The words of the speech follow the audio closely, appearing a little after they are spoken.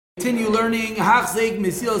Continue learning Hachzek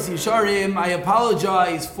Mesilas Yesharim. I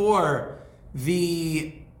apologize for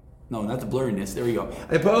not the blurriness. There we go.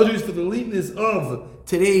 I apologize for the lateness of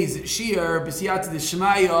today's Shiur. B'siyata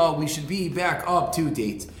D'Shmaya, we should be back up to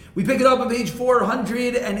date. We pick it up on page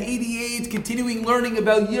 488, continuing learning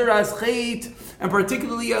about Yiras Chet, and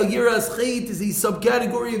particularly how Yiras Chet is a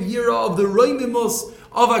subcategory of Yira of the Roimimus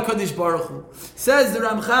of HaKadosh Baruch Hu. Says the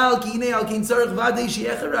Ramchal, Ki hinei al kein tzarich vadei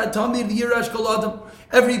she'echer tamir v'yirash kol adam.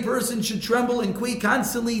 Every person should tremble and quake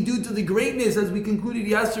constantly due to the greatness, as we concluded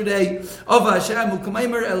yesterday, of Hashem.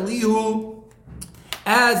 U'kamaimer Elihu,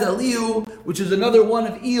 as Elihu, which is another one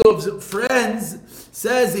of Eov's friends,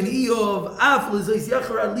 says in Eov,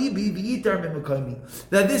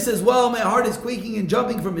 that this as well, my heart is quaking and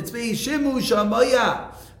jumping from its face. Shimu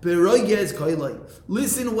shamaya beroyges koilai.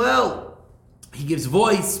 Listen well. He gives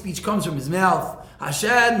voice, speech comes from his mouth.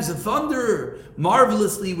 Hashem's a thunderer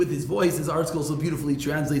marvelously with his voice, as article so beautifully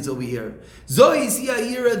translates over here. Zois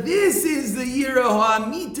Yira, this is the Yira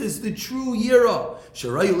Ha'amitis, the true Yira.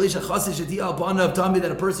 Sharayu Leisha Chasish Ati Al Panav, tell me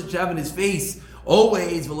that a person should have in his face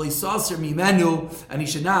always, V'lo Yisasir Mimenu, and he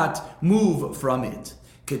should not move from it.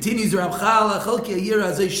 Continues Ramchal,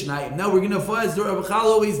 now we're going to, as the Ramchal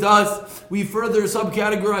always does, we further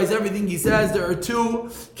subcategorize everything he says. There are two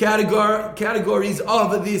categories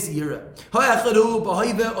of this Yira.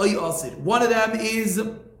 One of them is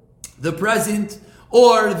the present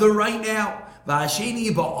or the right now.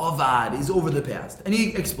 V'asheni ba'avad is over the past. And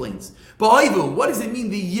he explains. Ba'ayvu, what does it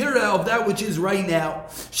mean, the yira of that which is right now?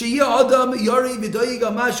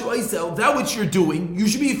 That which you're doing, you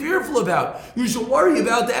should be fearful about. You should worry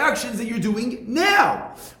about the actions that you're doing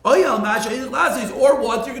now. Or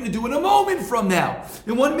what you're going to do in a moment from now.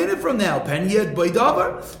 In 1 minute from now.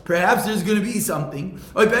 Perhaps there's going to be something.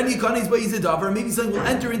 Maybe something will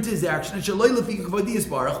enter into his action, which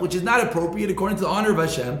is not appropriate according to the honor of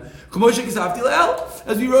Hashem.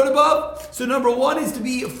 As we wrote above. So number one is to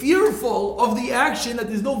be fearful of the action, that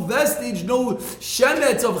there's no vestige, no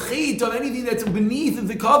shemetz of chait, of anything that's beneath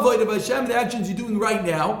the kavod of Hashem, the actions you're doing right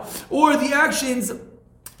now, or the actions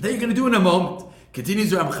that you're going to do in a moment.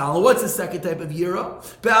 Continues Ramchal. What's the second type of yira?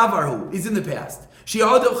 Be'avarhu is in the past.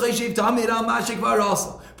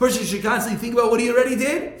 Person should constantly think about what he already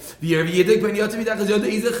did. And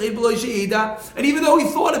even though he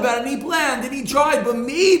thought about it and he planned and he tried, but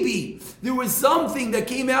maybe there was something that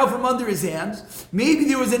came out from under his hands. Maybe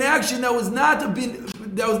there was an action that was not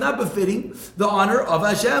befitting the honor of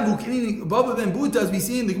Hashem. Baba ben Buta, as we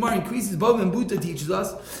see in the Gemara increases, Baba ben Buta teaches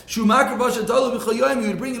us, you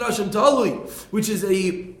would bring it Hashem Talui, which is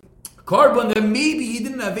a carbon that maybe he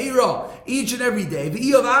didn't have Eira each and every day. And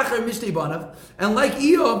like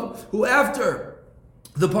Eov, who after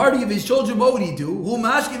the party of his children, what would he do? You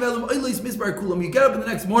get up in the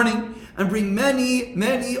next morning and bring many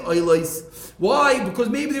oilos. Why? Because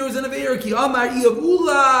maybe there was an Aveira.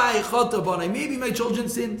 Maybe my children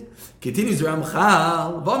sinned. Continues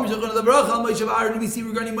Ramchal. We see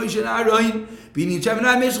regarding Moshe and Aaron. The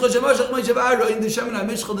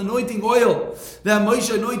Shemoneh anointing oil that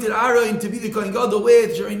Moshe anointed Aaron to be the Kohen Gadol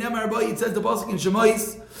with. It says the pasuk in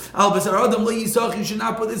Shemais, you should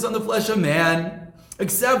not put this on the flesh of man,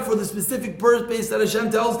 except for the specific purpose that Hashem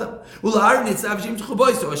tells them. So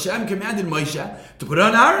Hashem commanded Moshe to put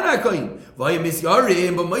on Aaron HaKohen. But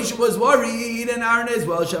Moshe was worried, and Aaron as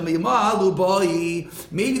well.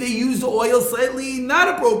 Maybe they used the oil slightly not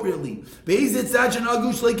appropriately. Maybe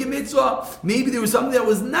there was something that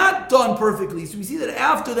was not done perfectly. So we see that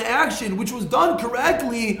after the action, which was done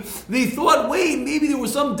correctly, they thought, wait, maybe there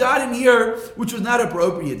was some dot in here which was not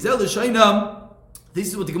appropriate. This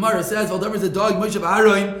is what the Gemara says. Although the dog Moshe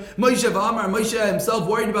Aaron, Moshe himself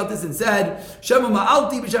worried about this and said,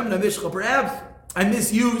 perhaps I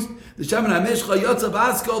misused the Shemoneh HaMishcha. Yotza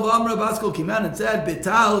Baskol v'Amra Baskol came out and said,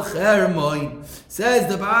 Betal Chermoin. Says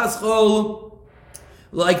the Baskol,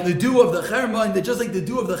 like the dew of the Chermoin, that just like the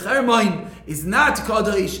dew of the Chermoin is not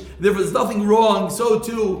Kadosh, there was nothing wrong, so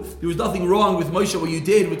too, there was nothing wrong with Moshe, what you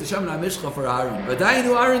did with the Shemoneh HaMishcha for Aaron. But I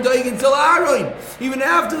knew Aaron died until Aaron. Even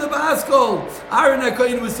after the Baskol, Aaron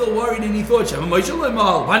HaKohen was still worried and he thought, Moshe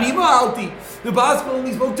Lemal, Vanima Alti. The Baskol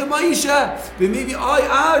only spoke to Moshe, but maybe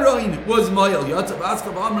Aaron was Moel. Yotza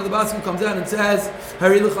Baskol V'Amra, the Baskol comes out and says,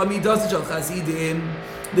 Hari L'chami Dasich Al Chasidim.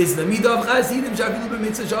 This is the midah of Chasidim shafilu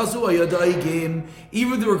b'mitzvah shasu ayadaygim.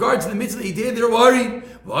 Even with regard to the mitzvah they did, they're worried.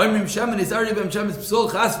 But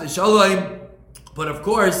of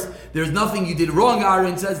course, there's nothing you did wrong,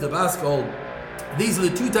 Aaron, says the Baskol. These are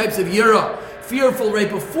the two types of yira. Fearful right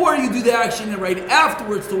before you do the action, and right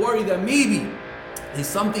afterwards to worry that maybe there's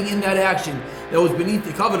something in that action that was beneath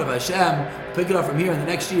the covenant of Hashem. Pick it up from here in the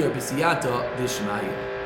next year. B'siyata D'Shmaya.